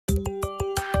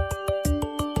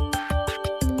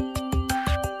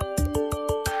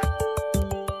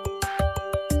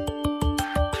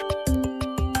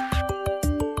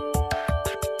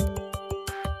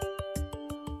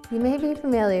You may be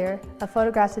familiar of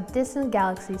photographs of distant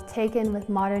galaxies taken with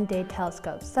modern-day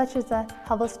telescopes, such as the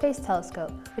Hubble Space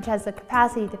Telescope, which has the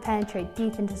capacity to penetrate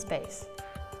deep into space.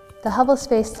 The Hubble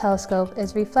Space Telescope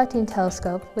is a reflecting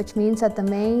telescope, which means that the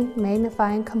main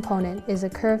magnifying component is a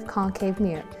curved concave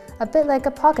mirror, a bit like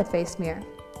a pocket-faced mirror.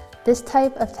 This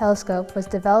type of telescope was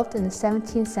developed in the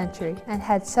 17th century and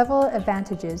had several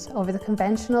advantages over the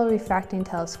conventional refracting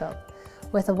telescope.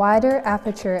 With a wider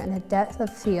aperture and a depth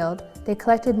of field, they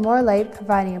collected more light,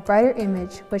 providing a brighter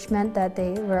image, which meant that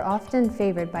they were often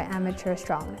favored by amateur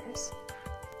astronomers.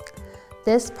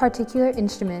 This particular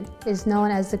instrument is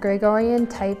known as the Gregorian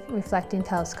type reflecting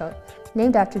telescope,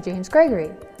 named after James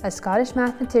Gregory, a Scottish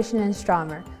mathematician and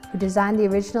astronomer who designed the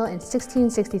original in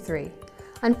 1663.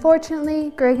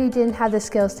 Unfortunately, Gregory didn't have the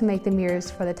skills to make the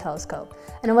mirrors for the telescope,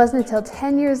 and it wasn't until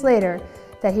 10 years later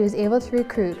that he was able to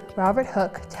recruit Robert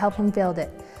Hooke to help him build it,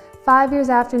 5 years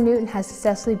after Newton had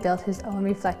successfully built his own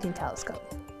reflecting telescope.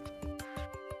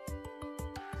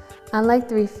 Unlike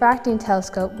the refracting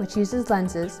telescope, which uses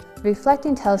lenses, the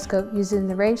reflecting telescope uses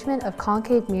an arrangement of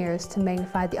concave mirrors to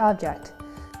magnify the object.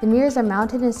 The mirrors are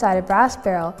mounted inside a brass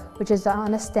barrel, which is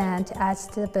on a stand to add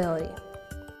stability.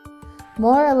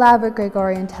 More elaborate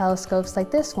Gregorian telescopes like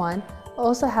this one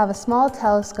also have a small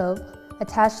telescope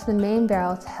attached to the main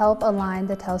barrel to help align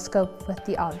the telescope with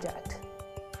the object.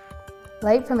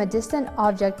 Light from a distant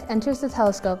object enters the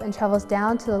telescope and travels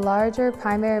down to the larger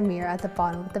primary mirror at the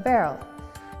bottom of the barrel.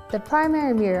 The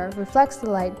primary mirror reflects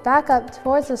the light back up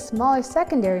towards a smaller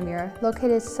secondary mirror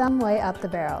located some way up the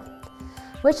barrel,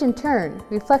 which in turn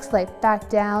reflects light back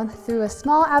down through a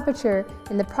small aperture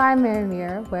in the primary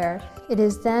mirror, where it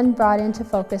is then brought into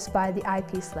focus by the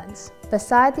eyepiece lens.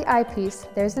 Beside the eyepiece,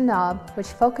 there's a knob which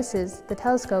focuses the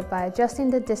telescope by adjusting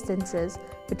the distances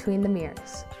between the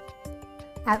mirrors.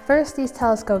 At first, these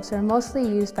telescopes were mostly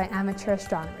used by amateur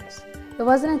astronomers. It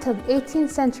wasn't until the 18th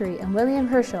century and William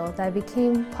Herschel that it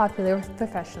became popular with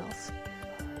professionals.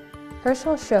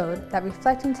 Herschel showed that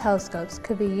reflecting telescopes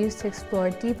could be used to explore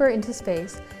deeper into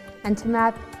space and to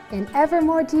map in ever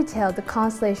more detail the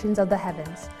constellations of the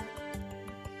heavens.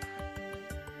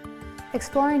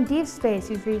 Exploring deep space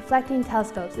with reflecting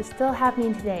telescopes is still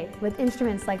happening today with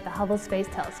instruments like the Hubble Space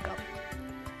Telescope.